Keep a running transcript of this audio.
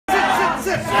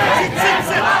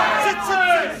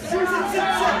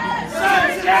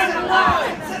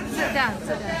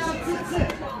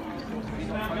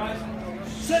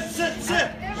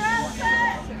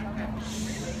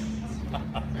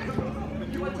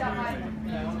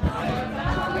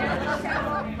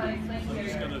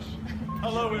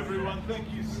Hello everyone,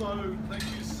 thank you so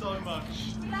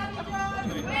much.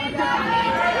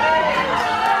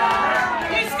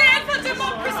 We stand for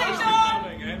democracy, Sean!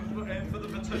 And for the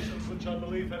petitions which I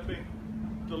believe have been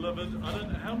delivered. I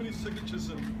don't know how many signatures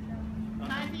in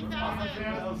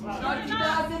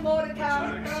 90,000 more to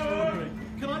come. Extraordinary.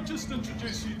 Can I just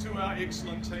introduce you to our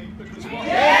excellent team? Because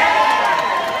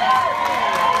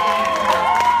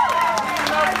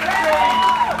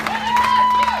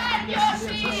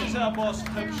this is our boss,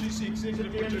 Pip. She's the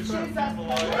executive producer of Campbell.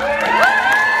 Obviously,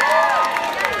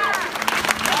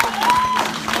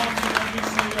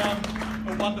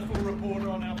 a wonderful reporter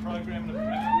on our program. And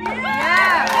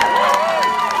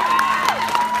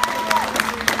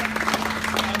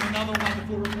another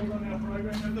wonderful reporter on our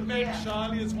program. At the back,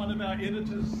 Charlie is one of our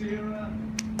editors, Sarah.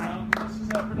 This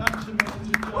is our production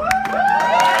manager, John.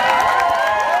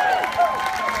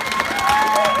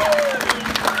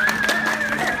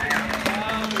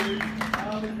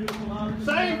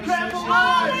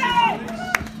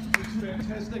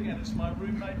 And it's my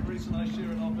roommate, the reason I share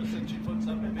an office, and she puts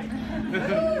up with me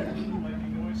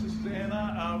making noises. This is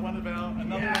Anna, another one of our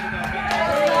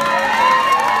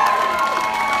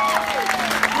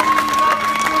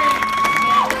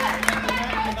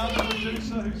another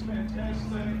producer who's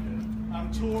fantastic.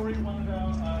 Tori, one of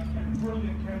our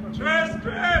brilliant camera. I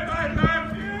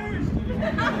love you.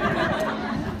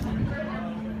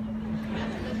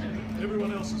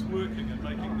 Everyone else is working and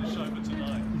making the show for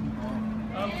tonight.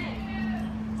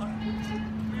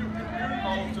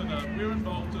 We're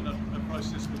involved in a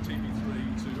process with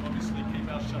TV3 to obviously keep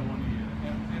our show on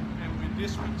air, and we're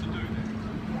desperate to do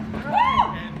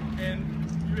that. And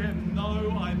you have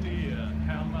no idea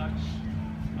how much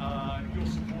your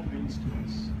support means to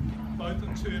us, both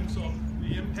in terms of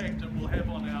the impact it will have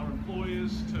on our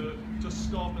employers to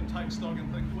stop and take stock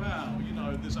and think, wow, you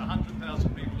know, there's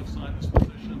 100,000 people have signed this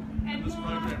petition, and this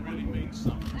program really means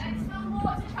something to them,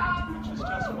 which is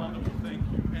just wonderful. Thank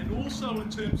you. And also in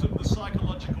terms of the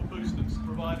psychological boost it's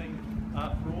providing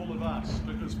for all of us,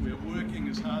 because we're working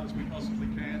as hard as we possibly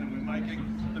can and we're making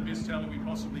the best talent we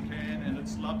possibly can, and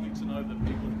it's lovely to know that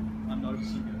people are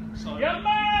noticing it. So, and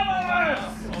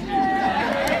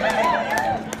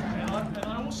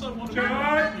I also want to we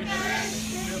have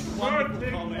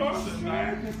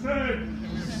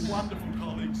wonderful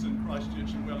colleagues in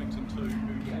Christchurch and Wellington too,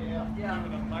 who do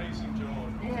an amazing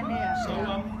job.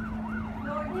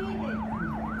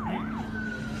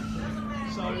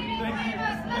 So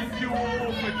thank you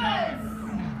all for coming,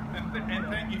 and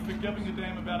thank you for giving a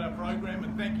damn about our program,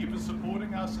 and thank you for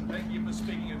supporting us, and thank you for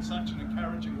speaking in such an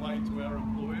encouraging way to our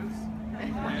employers.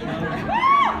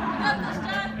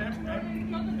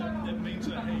 It means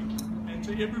a heap. And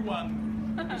to everyone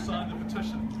who signed the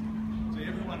petition,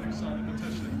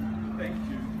 thank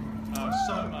you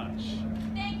so much.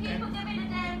 Thank you for giving a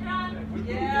damn drum.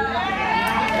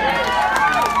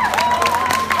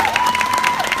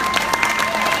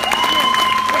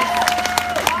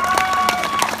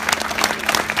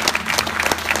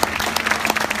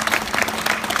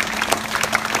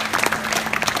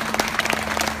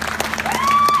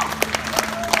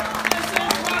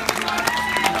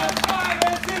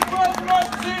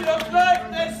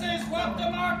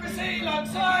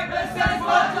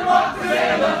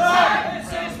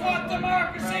 This is what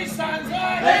democracy sounds like.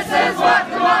 This is what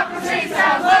democracy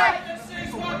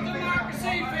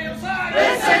feels like.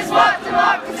 This is what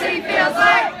democracy feels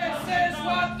like.